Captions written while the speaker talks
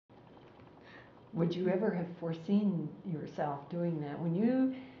Would you ever have foreseen yourself doing that?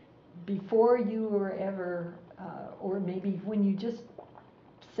 Before you were ever, or maybe when you just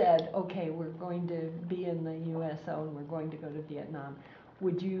said, okay, we're going to be in the USO and we're going to go to Vietnam,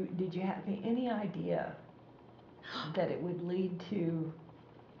 did you have any idea that it would lead to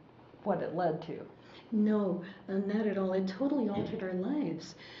what it led to? No, not at all. It totally altered our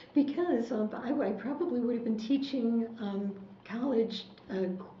lives because I probably would have been teaching college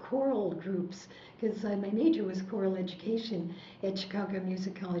choral groups because my major was choral education at Chicago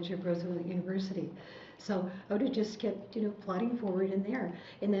Music College at Roosevelt University. So I would have just kept, plodding forward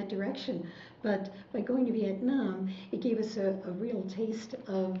in that direction. But by going to Vietnam, it gave us a real taste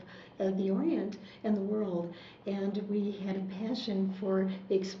of the Orient and the world. And we had a passion for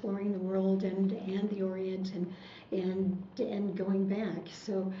exploring the world and the Orient and going back.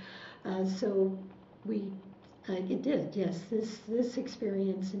 So it did, yes. This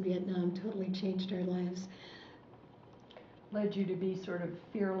experience in Vietnam totally changed our lives. Led you to be sort of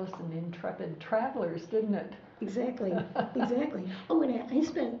fearless and intrepid travelers, didn't it? Exactly, exactly. Oh, and I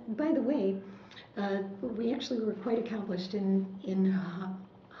spent, by the way, we actually were quite accomplished in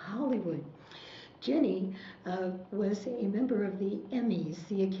Hollywood. Jennie was a member of the Emmys,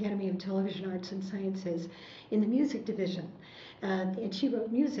 the Academy of Television Arts and Sciences, in the music division. And she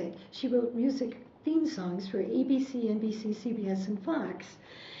wrote music. She wrote music theme songs for ABC, NBC, CBS, and Fox.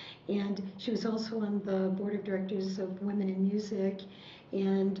 And she was also on the board of directors of Women in Music,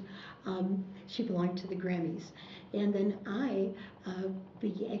 and she belonged to the Grammys. And then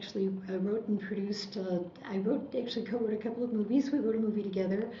we actually wrote and produced, actually co-wrote a couple of movies. We wrote a movie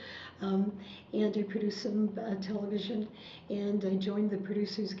together, and I produced some television, and I joined the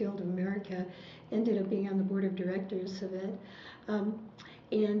Producers Guild of America, ended up being on the board of directors of it.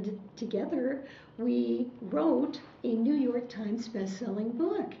 And together we wrote a New York Times best-selling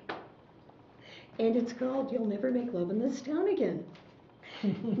book. And it's called You'll Never Make Love in This Town Again.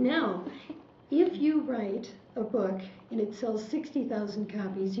 Now, if you write a book and it sells 60,000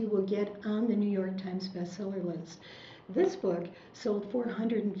 copies, you will get on the New York Times bestseller list. This book sold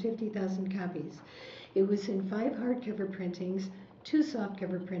 450,000 copies. It was in 5 hardcover printings, 2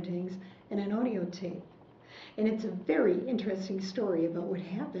 softcover printings, and an audio tape. And it's a very interesting story about what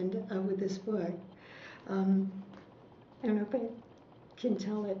happened with this book. I don't know if I can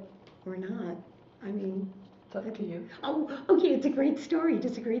tell it or not. I mean, it's up to you. Oh, okay, it's a great story,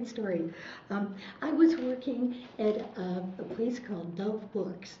 just a great story. I was working at a place called Dove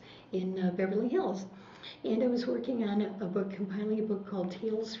Books in Beverly Hills, and I was working on compiling a book called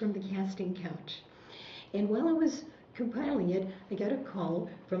Tales from the Casting Couch. And while I was compiling it, I got a call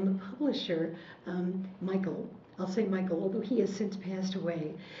from the publisher, Michael. I'll say Michael, although he has since passed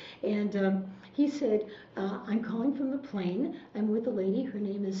away. And he said, I'm calling from the plane. I'm with a lady. Her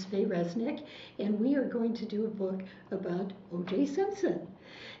name is Faye Resnick, and we are going to do a book about O.J. Simpson.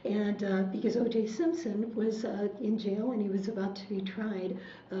 And because O.J. Simpson was in jail and he was about to be tried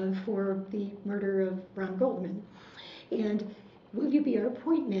for the murder of Ron Goldman. And will you be our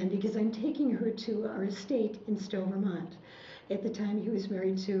point man? Because I'm taking her to our estate in Stowe, Vermont. At the time, he was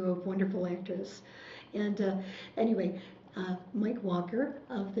married to a wonderful actress. And anyway, Mike Walker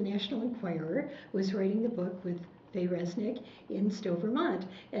of the National Enquirer was writing the book with Faye Resnick in Stowe, Vermont.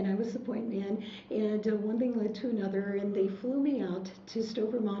 And I was the point man, and one thing led to another, and they flew me out to Stowe,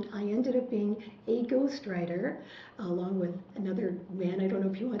 Vermont. I ended up being a ghostwriter, along with another man. I don't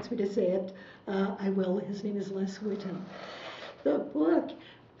know if he wants me to say it. I will. His name is Les Whitten. The book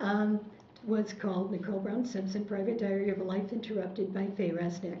was called Nicole Brown Simpson, Private Diary of a Life Interrupted by Faye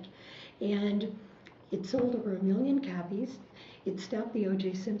Resnick. And it sold over 1 million copies. It stopped the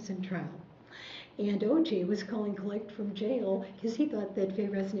O.J. Simpson trial. And O.J. was calling collect from jail because he thought that Faye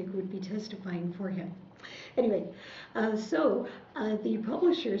Resnick would be testifying for him. Anyway, so the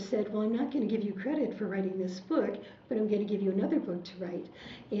publisher said, well, I'm not going to give you credit for writing this book, but I'm going to give you another book to write.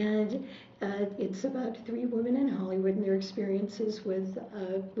 And it's about 3 women in Hollywood and their experiences with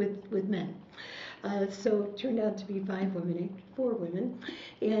men. So it turned out to be 4 women.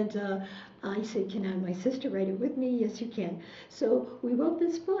 And I said, can my sister write it with me? Yes, you can. So we wrote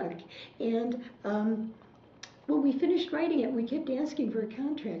this book. And when we finished writing it, we kept asking for a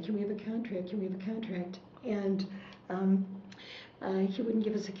contract. Can we have a contract? Can we have a contract? And he wouldn't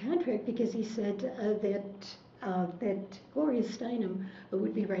give us a contract because he said that Gloria Steinem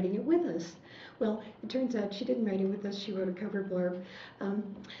would be writing it with us. Well, it turns out she didn't write it with us. She wrote a cover blurb.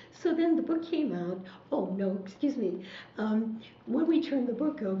 So then the book came out. Oh, no, excuse me. When we turned the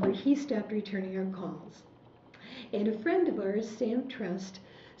book over, he stopped returning our calls. And a friend of ours, Sam Trust,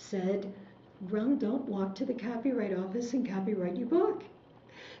 said, run, don't walk to the copyright office and copyright your book.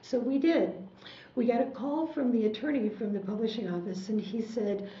 So we did. We got a call from the attorney from the publishing office, and he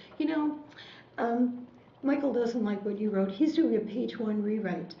said, you know, Michael doesn't like what you wrote. He's doing a page 1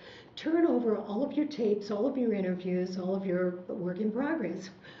 rewrite. Turn over all of your tapes, all of your interviews, all of your work in progress.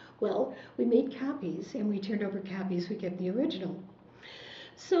 Well, we made copies, and we turned over copies. We kept the original.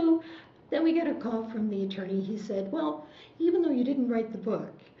 So then we got a call from the attorney. He said, well, even though you didn't write the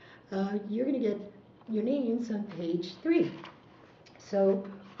book, you're going to get your names on page 3. So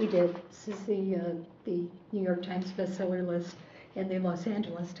we did. This is the New York Times bestseller list and the Los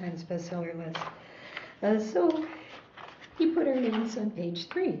Angeles Times bestseller list. So he put our names on page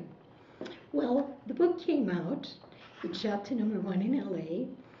 3. Well, the book came out. It shot to #1 in LA.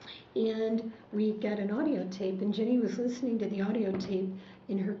 And we got an audio tape, and Jennie was listening to the audio tape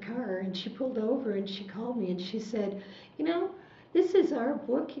in her car, and she pulled over and she called me and she said, you know, this is our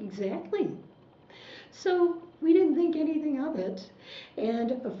book exactly. So we didn't think anything of it.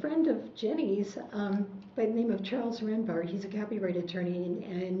 And a friend of Jennie's, by the name of Charles Renbar, he's a copyright attorney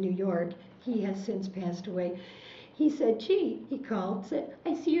in New York. He has since passed away. He said, gee, he called, said,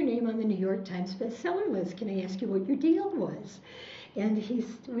 I see your name on the New York Times bestseller list. Can I ask you what your deal was? And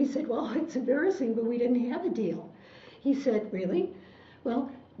we said, well, it's embarrassing, but we didn't have a deal. He said, really?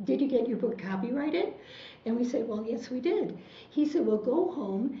 Well, did you get your book copyrighted? And we said, well, yes, we did. He said, well, go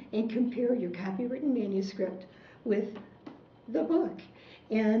home and compare your copywritten manuscript with the book.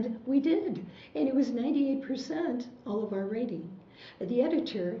 And we did. And it was 98% all of our writing. The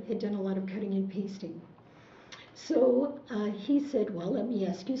editor had done a lot of cutting and pasting. So he said, well, let me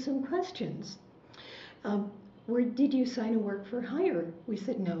ask you some questions. Did you sign a work for hire? We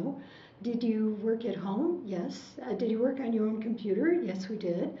said no. Did you work at home? Yes. Did you work on your own computer? Yes, we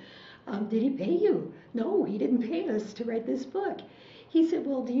did. Did he pay you? No, he didn't pay us to write this book. He said,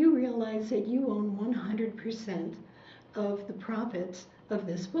 well, do you realize that you own 100% of the profits of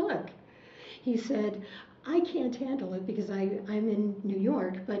this book? He said, I can't handle it because I'm in New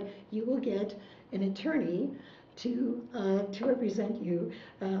York, but you will get an attorney to represent you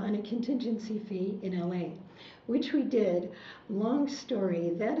on a contingency fee in LA, which we did. Long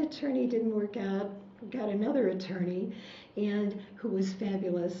story, that attorney didn't work out, got another attorney, and who was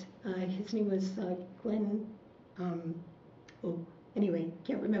fabulous. His name was Glenn, anyway,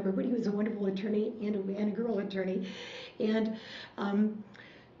 can't remember, but he was a wonderful attorney and a girl attorney. And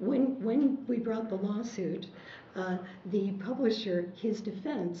when we brought the lawsuit, the publisher, his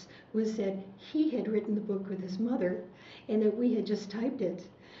defense was that he had written the book with his mother and that we had just typed it,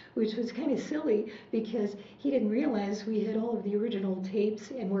 which was kind of silly because he didn't realize we had all of the original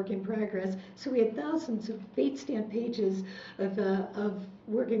tapes and work in progress. So we had thousands of 8-stamp pages of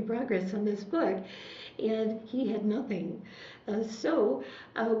work in progress on this book, and he had nothing. So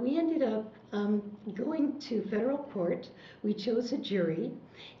we ended up going to federal court. We chose a jury,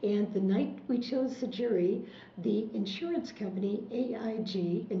 and the night we chose the jury, the insurance company,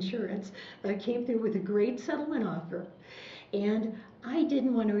 AIG Insurance, came through with a great settlement offer. And I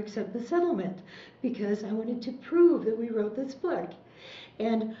didn't want to accept the settlement because I wanted to prove that we wrote this book.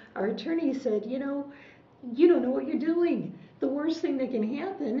 And our attorney said, you know, you don't know what you're doing. The worst thing that can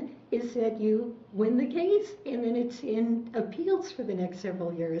happen is that you win the case and then it's in appeals for the next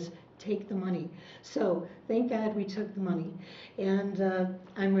several years. Take the money. So thank God we took the money. And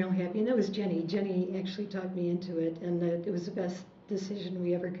I'm real happy. And that was Jennie. Jennie actually talked me into it, and it was the best decision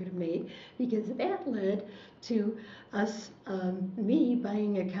we ever could have made, because that led to us, me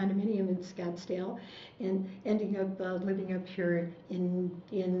buying a condominium in Scottsdale and ending up living up here in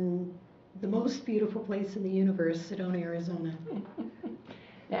the most beautiful place in the universe, Sedona, Arizona.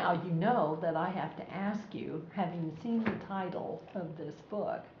 Now, you know that I have to ask you, having seen the title of this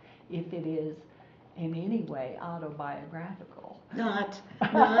book, if it is in any way autobiographical. No.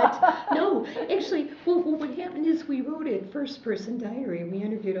 Actually, well, what happened is we wrote it first-person diary. We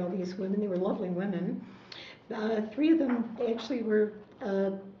interviewed all these women. They were lovely women. 3 of them actually were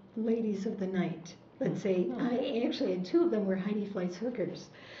ladies of the night, let's say. Actually, and 2 of them were Heidi Fleiss hookers.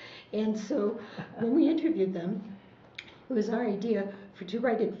 And so when we interviewed them, it was our idea to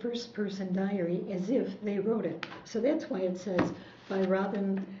write it first-person diary as if they wrote it. So that's why it says by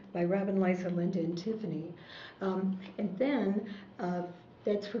Robin, Liza, Linda, and Tiffany. And then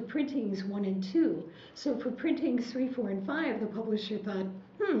that's for printings 1 and 2. So for printings 3, 4, and 5, the publisher thought,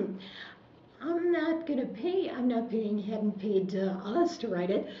 hadn't paid us to write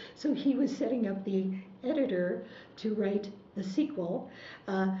it. So he was setting up the editor to write the sequel.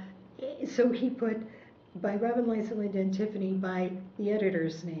 So he put by Robin, Liza, Linda, and Tiffany by the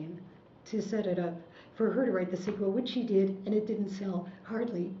editor's name to set it up for her to write the sequel, which she did, and it didn't sell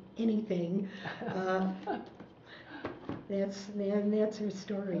hardly anything. That's her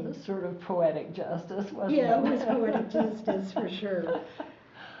story. It was sort of poetic justice, wasn't it? Yeah, it was poetic justice for sure.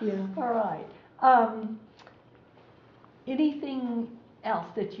 Yeah. All right. Anything else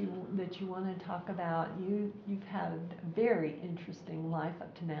that you want to talk about? You've had a very interesting life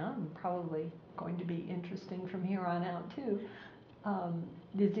up to now, and probably going to be interesting from here on out too.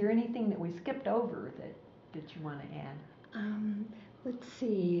 Is there anything that we skipped over that you want to add? Let's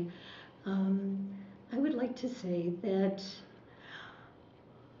see. I would like to say that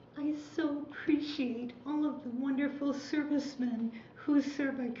I so appreciate all of the wonderful servicemen who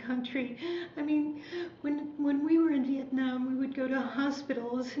serve our country. I mean, when we were in Vietnam, we would go to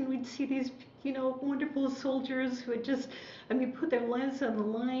hospitals and we'd see these, wonderful soldiers who had just, put their lives on the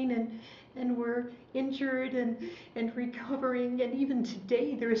line and were injured and recovering. And even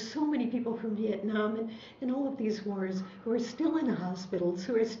today, there are so many people from Vietnam and all of these wars who are still in hospitals,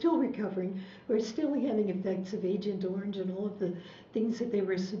 who are still recovering, who are still having effects of Agent Orange and all of the things that they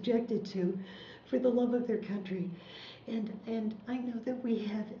were subjected to for the love of their country. And I know that we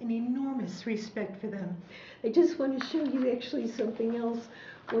have an enormous respect for them. I just want to show you actually something else.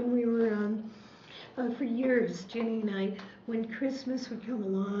 When we were for years, Jennie and I, when Christmas would come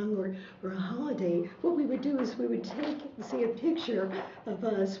along or a holiday, what we would do is we would say a picture of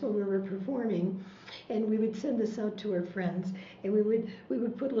us when we were performing, and we would send this out to our friends, and we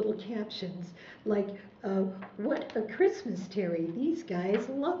would put little captions like, "What a Christmas, Terrie! These guys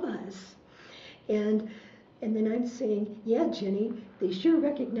love us," and then I'm saying, "Yeah, Jennie, they sure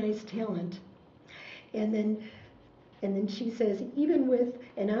recognize talent," and then she says, "Even with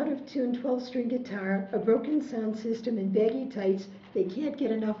an out-of-tune 12-string guitar, a broken sound system, and baggy tights, they can't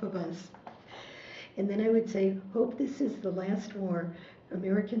get enough of us." And then I would say, "Hope this is the last war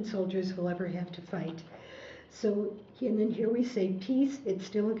American soldiers will ever have to fight." So, and then here we say, "Peace, it's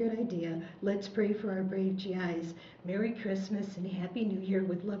still a good idea. Let's pray for our brave GIs. Merry Christmas and Happy New Year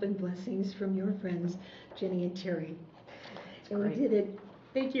with love and blessings from your friends, Jennie and Terrie." And we did it.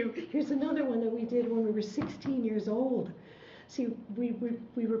 Thank you. Here's another one that we did when we were 16 years old. See, we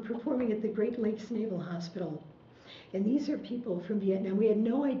were performing at the Great Lakes Naval Hospital. And these are people from Vietnam. We had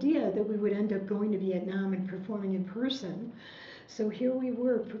no idea that we would end up going to Vietnam and performing in person. So here we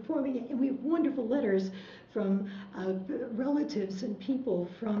were performing, and we have wonderful letters from relatives and people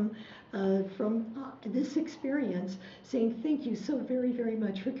from this experience saying, "Thank you so very, very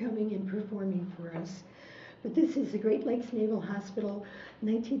much for coming and performing for us." But this is the Great Lakes Naval Hospital,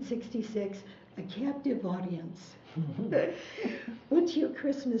 1966, a captive audience. "What's your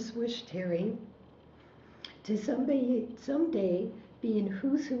Christmas wish, Terrie? To someday be in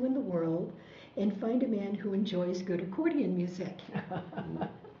Who's Who in the World and find a man who enjoys good accordion music."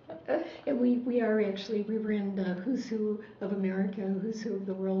 And we were in Who's Who of America, Who's Who of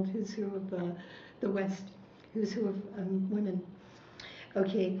the World, Who's Who of the West, Who's Who of women.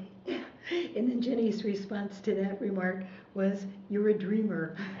 Okay, and then Jennie's response to that remark was, "You're a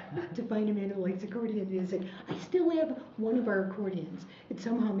dreamer," to find a man who likes accordion music. I still have one of our accordions. It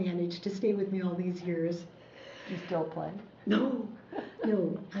somehow managed to stay with me all these years. You still play? No,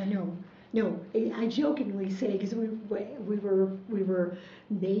 I know. No, I jokingly say, because we were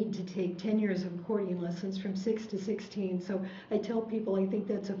made to take 10 years of accordion lessons from 6 to 16, so I tell people I think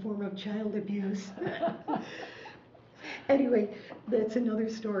that's a form of child abuse. Anyway, that's another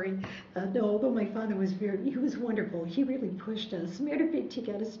story. No, although my father he was wonderful. He really pushed us. Matter of fact, he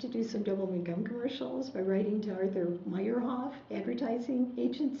got us to do some Doublemint Gum commercials by writing to Arthur Meyerhoff Advertising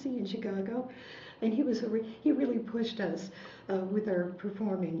Agency in Chicago. And he really pushed us with our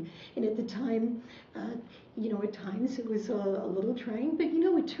performing. And at the time, at times it was a little trying, but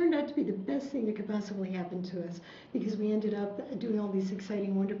it turned out to be the best thing that could possibly happen to us, because we ended up doing all these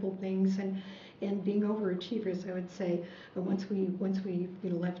exciting, wonderful things and being overachievers, I would say, once we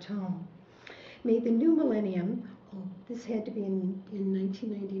left home. May the new millennium, this had to be in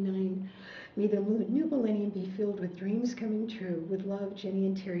 1999, may the new millennium be filled with dreams coming true. With love, Jennie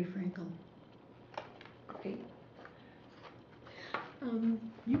and Terrie Frankel. Great.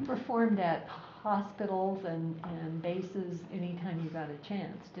 You performed at hospitals and bases anytime you got a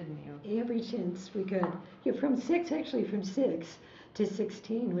chance, didn't you? Every chance we could. Yeah, from 6 to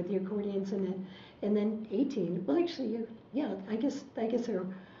 16 with the accordions, and then 18. Well, actually, yeah, I guess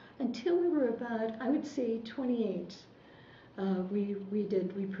until we were about, I would say, 28.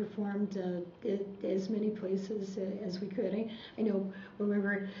 We performed as many places as we could. I know when we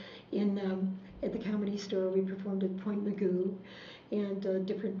were at the Comedy Store, we performed at Point Magoo and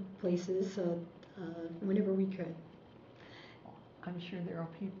different places whenever we could. I'm sure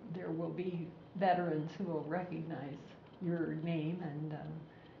there will be veterans who will recognize your name and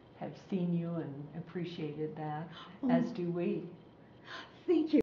have seen you and appreciated that, Oh. as do we. Thank you.